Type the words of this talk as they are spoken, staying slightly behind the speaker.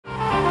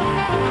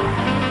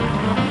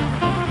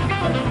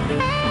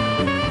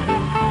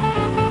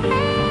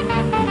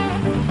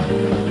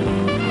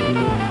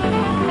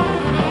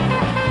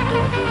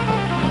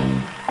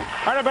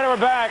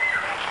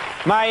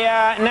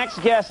My next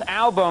guest's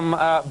album,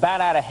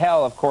 Bat Out of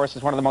Hell, of course,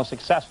 is one of the most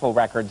successful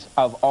records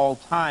of all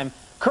time.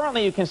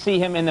 Currently, you can see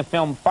him in the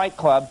film Fight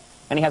Club,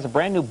 and he has a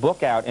brand new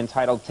book out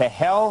entitled To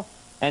Hell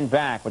and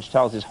Back, which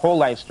tells his whole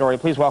life story.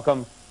 Please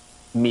welcome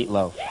Meat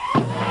Loaf.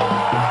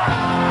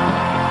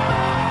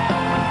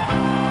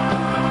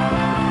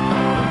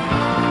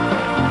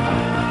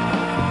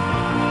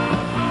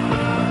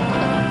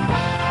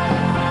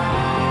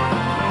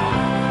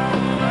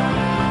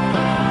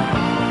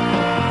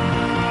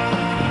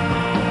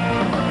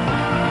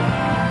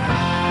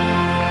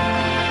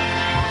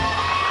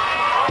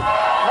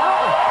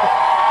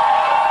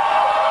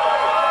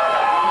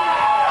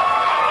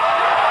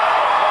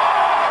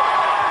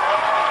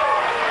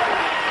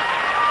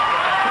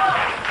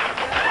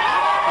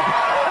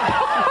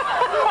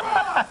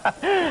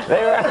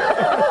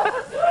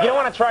 You don't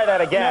want to try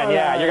that again, no,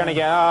 yeah. You're going to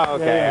get, oh,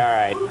 okay, all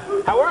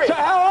right. How are you? So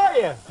how are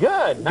you?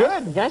 Good.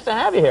 Good. Nice to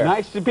have you here.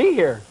 Nice to be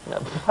here.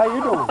 How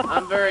you doing?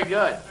 I'm very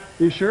good.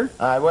 You sure?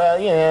 Well,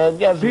 yeah,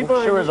 as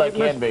People, sure as I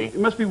can be. It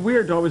must be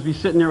weird to always be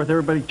sitting there with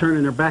everybody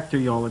turning their back to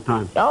you all the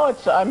time. Oh,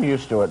 I'm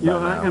used to it by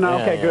now. You know,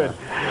 okay, yeah. good.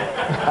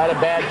 I had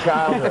a bad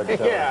childhood,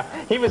 so.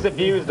 Yeah, he was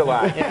abused a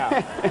lot,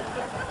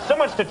 yeah. So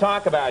much to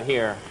talk about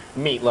here,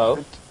 Meat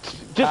Loaf.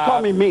 Just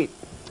call me Meat.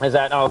 Is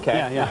that,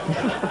 okay.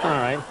 Yeah. All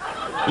right.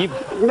 You've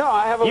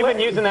been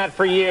using that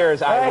for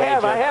years, I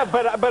have,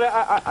 but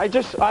I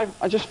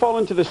just fall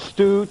into the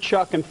Stu,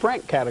 Chuck, and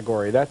Frank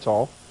category, that's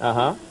all.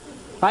 Uh-huh.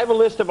 I have a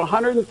list of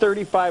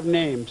 135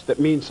 names that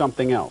mean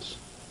something else.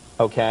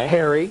 Okay.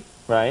 Harry.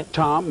 Right.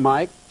 Tom,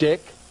 Mike,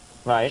 Dick.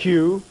 Right.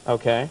 Hugh.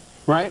 Okay.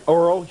 Right.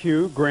 Oral,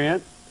 Hugh,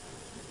 Grant.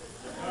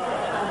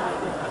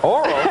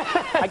 Oral?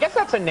 I guess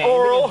that's a name.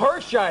 Oral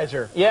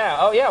Hershiser. Yeah,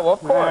 oh yeah, well of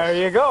course. There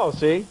you go,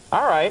 see?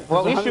 All right, well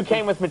at least you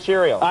came with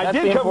material. I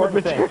did come with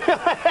material.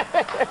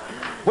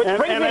 Which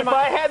brings me if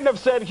I hadn't have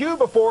said Hugh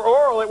before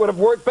Oral, it would have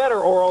worked better,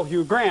 Oral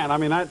Hugh Grant. I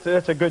mean,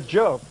 that's a good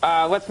joke.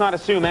 Let's not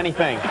assume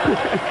anything.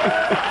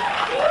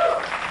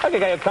 Like a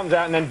guy who comes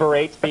out and then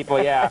berates people,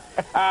 yeah.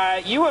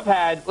 You have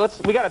had,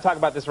 we got to talk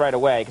about this right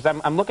away, because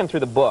I'm looking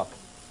through the book.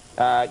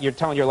 You're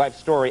telling your life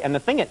story, and the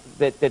thing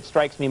that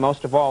strikes me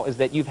most of all is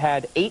that you've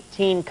had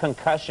 18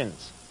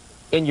 concussions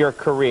in your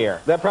career.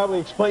 That probably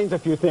explains a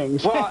few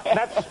things. Well,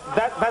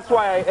 that's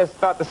why I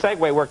thought the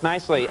segue worked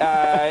nicely.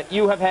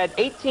 You have had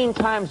 18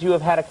 times you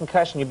have had a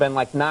concussion. You've been,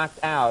 like, knocked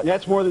out.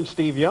 That's more than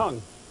Steve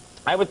Young.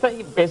 I would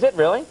think, is it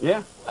really?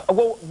 Yeah.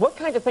 Well, what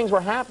kinds of things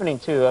were happening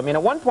to you? I mean,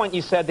 at one point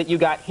you said that you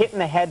got hit in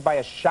the head by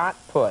a shot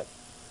put.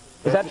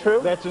 Is that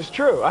true? That's just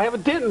true. I have a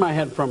dent in my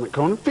head from it,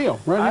 Conan. Feel,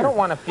 right here. I don't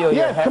want to feel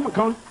your head. Yeah, come on,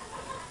 Conan.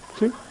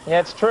 See?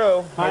 Yeah, it's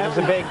true. There's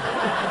a big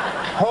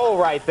hole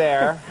right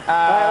there.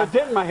 I have a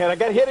dent in my head. I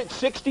got hit at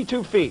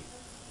 62 feet.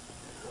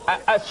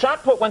 A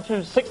shot put went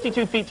through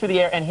 62 feet through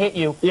the air and hit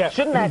you. Yeah.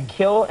 Shouldn't that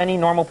kill any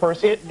normal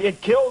person?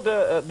 It killed,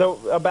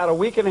 about a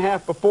week and a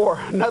half before,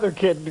 another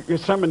kid,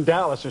 some in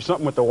Dallas or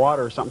something with the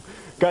water or something,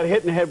 got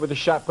hit in the head with a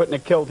shot put and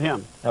it killed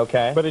him.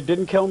 Okay. But it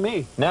didn't kill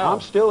me. No.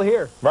 I'm still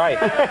here. Right.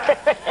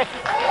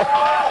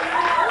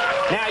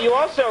 Now, you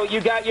also, you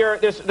got your,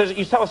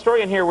 you tell a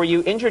story in here where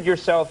you injured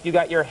yourself, you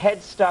got your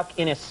head stuck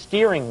in a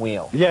steering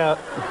wheel. Yeah.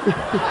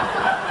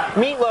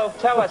 Meat Loaf,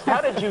 tell us, how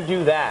did you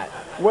do that?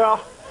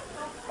 Well,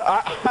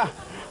 I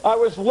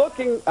was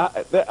looking,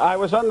 I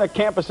was on the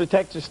campus of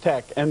Texas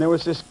Tech, and there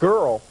was this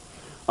girl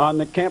on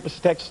the campus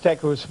of Texas Tech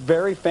who was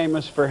very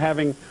famous for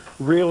having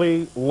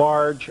really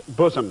large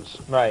bosoms.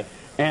 Right.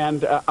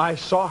 And I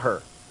saw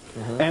her.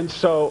 Mm-hmm. And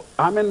so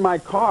I'm in my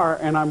car,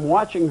 and I'm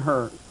watching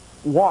her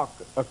walk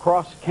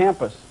across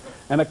campus,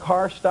 and a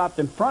car stopped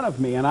in front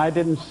of me, and I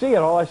didn't see it.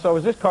 All I saw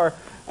was this car,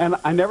 and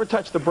I never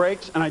touched the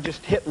brakes, and I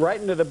just hit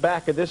right into the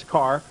back of this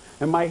car,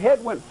 and my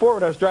head went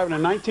forward. I was driving a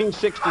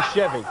 1960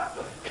 Chevy,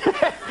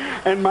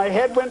 and my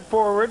head went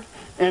forward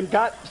and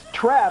got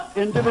trapped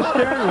into the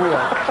steering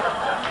wheel.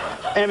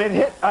 And it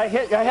hit, I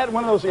had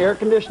one of those air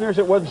conditioners.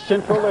 It wasn't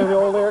central, the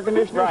old air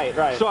conditioner. Right,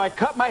 right. So I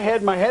cut my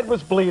head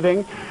was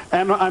bleeding,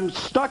 and I'm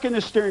stuck in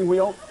the steering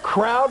wheel.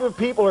 Crowd of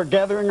people are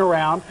gathering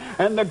around,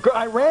 and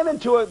I ran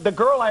into the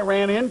girl I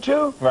ran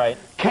into. Right.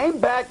 Came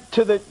back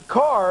to the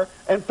car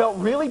and felt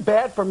really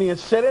bad for me and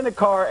sat in the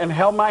car and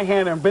held my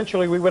hand, and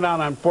eventually we went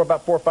out on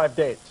about 4 or 5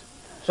 dates.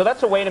 So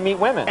that's a way to meet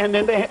women. And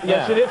then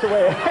yes, it is a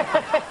way.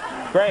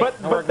 Great.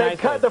 But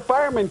the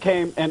fireman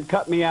came and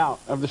cut me out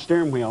of the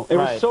steering wheel. It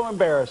was so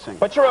embarrassing.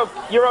 But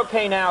you're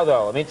okay now,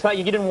 though. I mean, it's not,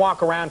 you didn't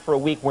walk around for a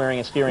week wearing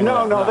a steering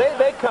wheel. No,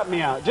 they cut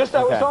me out. Just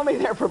I was only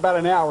there for about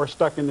an hour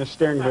stuck in this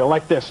steering wheel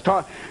like this.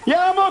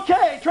 Yeah, I'm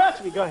okay.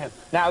 Trust me. Go ahead.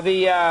 Now,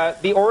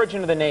 the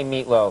origin of the name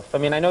Meat Loaf. I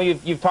mean, I know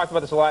you've talked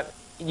about this a lot.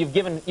 You've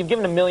given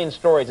a million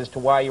stories as to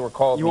why you were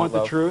called Meat Loaf. You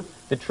want the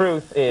truth? The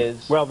truth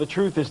is... Well, the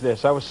truth is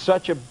this. I was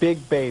such a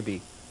big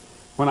baby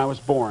when I was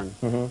born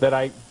that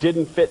I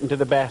didn't fit into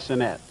the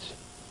bassinets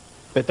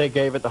that they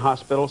gave at the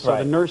hospital. So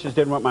the nurses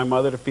didn't want my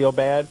mother to feel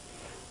bad.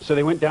 So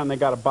they went down and they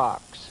got a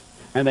box.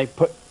 And they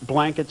put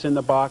blankets in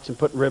the box and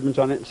put ribbons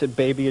on it and said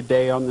baby a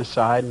day on the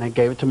side. And they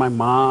gave it to my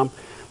mom.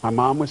 My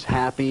mom was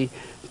happy.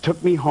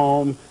 Took me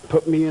home,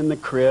 put me in the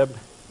crib.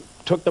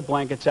 took the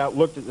blankets out,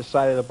 looked at the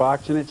side of the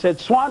box, and it said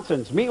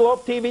Swanson's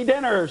Meatloaf TV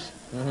Dinners.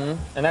 And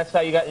that's how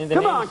you got into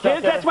the Come on,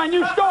 kids, that's my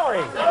new story.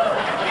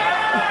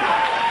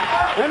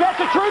 And that's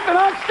the truth, and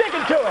I'm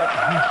sticking to it.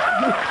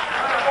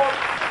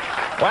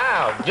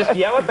 Wow, just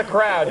yell at the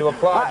crowd to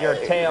applaud your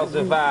tales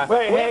of...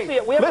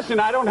 Listen,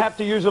 I don't have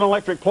to use an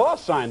electric applause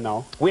sign,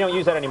 though. We don't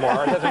use that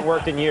anymore. It hasn't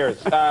worked in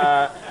years. We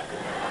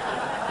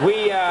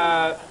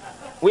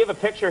have a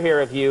picture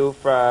here of you.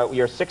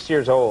 You're 6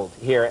 years old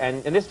here,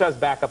 and this does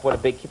back up what a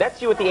big...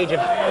 That's you at the age of...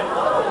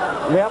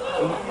 Yep.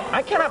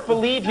 I cannot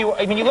believe you...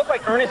 I mean, you look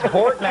like Ernest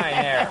Borgnine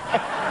there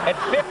at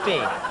 50.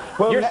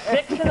 Well, You're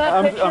 6 in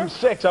that picture? I'm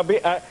 6.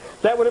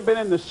 That would have been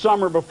in the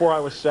summer before I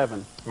was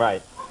 7.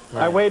 Right.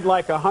 I weighed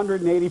like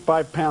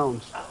 185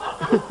 pounds.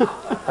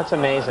 That's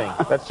amazing.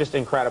 That's just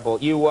incredible.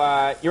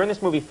 You're in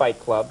this movie Fight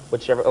Club,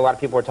 which a lot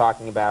of people are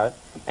talking about,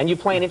 and you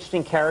play an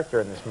interesting character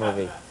in this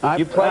movie.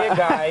 You play a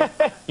guy.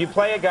 You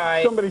play a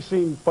guy. Somebody's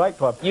seen Fight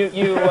Club. You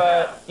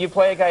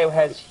play a guy who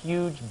has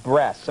huge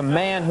breasts, a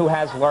man who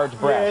has large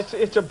breasts. Yeah,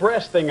 it's a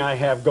breast thing I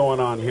have going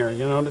on here,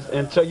 you know.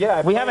 And so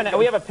yeah, we have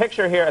a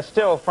picture here, a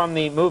still from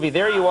the movie.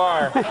 There you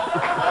are.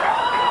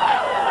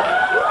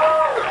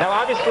 Now,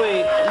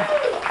 obviously,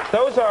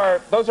 those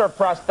are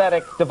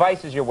prosthetic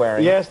devices you're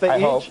wearing. Yes,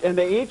 they hope.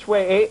 each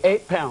weigh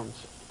 8 pounds.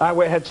 I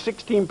had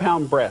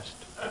 16-pound breast.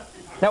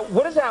 Now,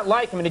 what is that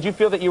like? I mean, did you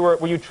feel that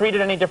were you treated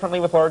any differently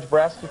with large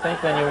breasts, you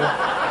think, than you were?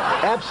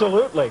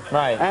 Absolutely.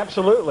 Right.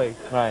 Absolutely.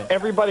 Right.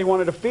 Everybody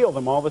wanted to feel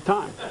them all the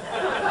time.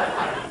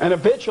 And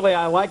eventually,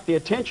 I liked the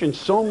attention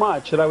so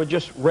much that I would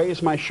just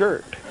raise my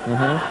shirt.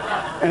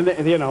 And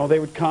they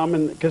would come,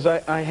 and because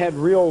I had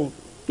real,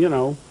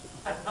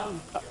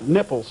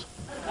 nipples.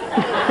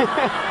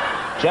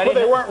 Well,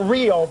 they weren't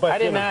real, but I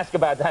didn't ask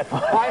about that.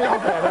 I know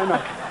that, I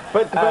know.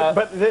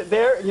 But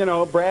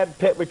there, Brad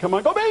Pitt would come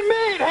on, go, hey,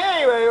 meat,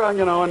 hey,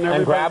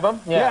 and grab him?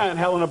 Yeah, and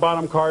Helena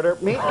Bonham Carter.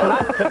 Meat,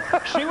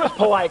 she was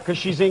polite because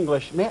she's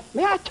English. May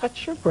I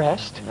touch your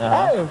breast?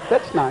 Oh,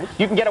 that's nice.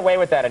 You can get away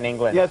with that in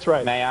England. That's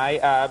right. May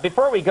I?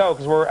 Before we go,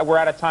 because we're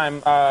out of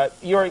time,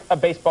 you're a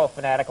baseball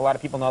fanatic. A lot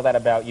of people know that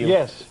about you.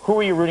 Yes. Who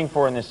are you rooting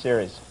for in this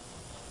series?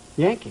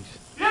 Yankees.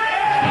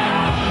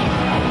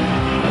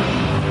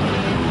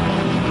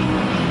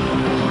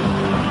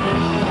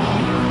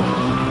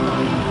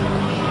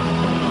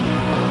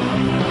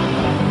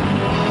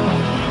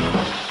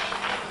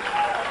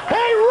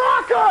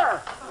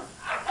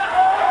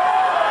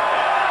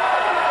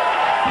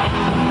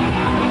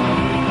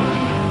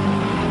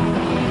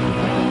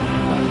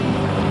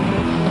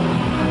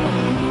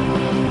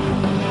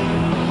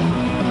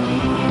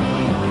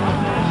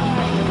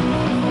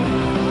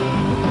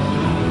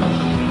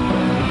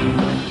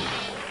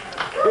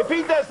 If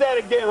he does that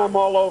again, I'm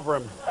all over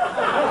him.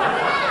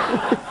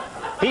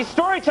 The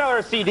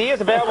Storyteller CD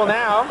is available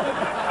now,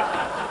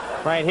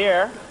 right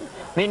here.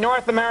 The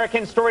North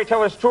American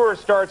Storytellers Tour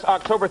starts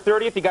October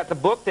 30th. You got the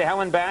book, To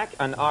Hell and Back,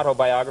 an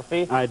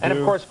autobiography. I do. And,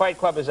 of course, Fight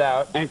Club is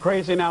out. And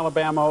Crazy in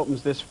Alabama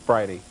opens this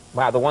Friday.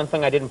 Wow, the one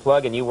thing I didn't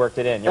plug, and you worked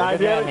it in. You're a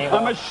good man,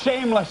 Meatloaf. I'm a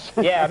shameless.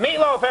 Yeah,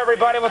 Meatloaf,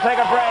 everybody. We'll take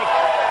a break.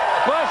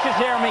 Bush is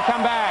here when we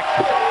come back.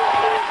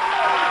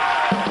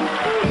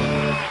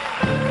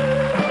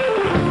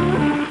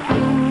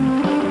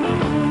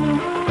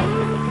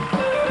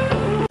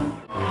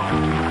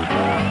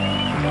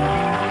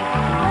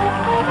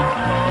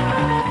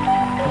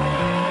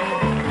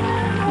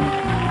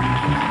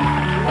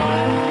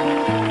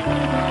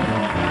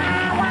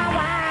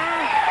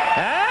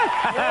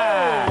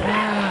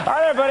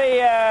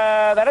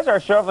 That is our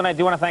show, and I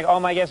do want to thank all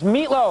my guests.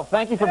 Meatloaf,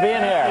 thank you for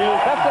being here.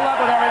 Best of luck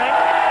with everything.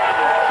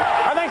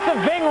 Our thanks to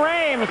Ving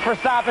Rhames for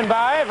stopping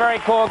by, a very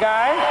cool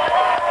guy.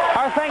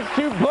 Our thanks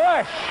to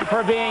Bush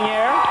for being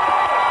here.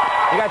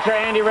 You got your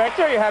Andy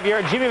Richter, you have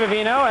your Jimmy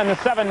Vivino, and the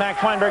 7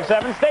 Max Weinberg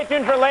 7. Stay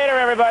tuned for later,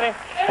 everybody.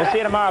 We'll see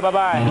you tomorrow.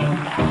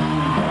 Bye-bye.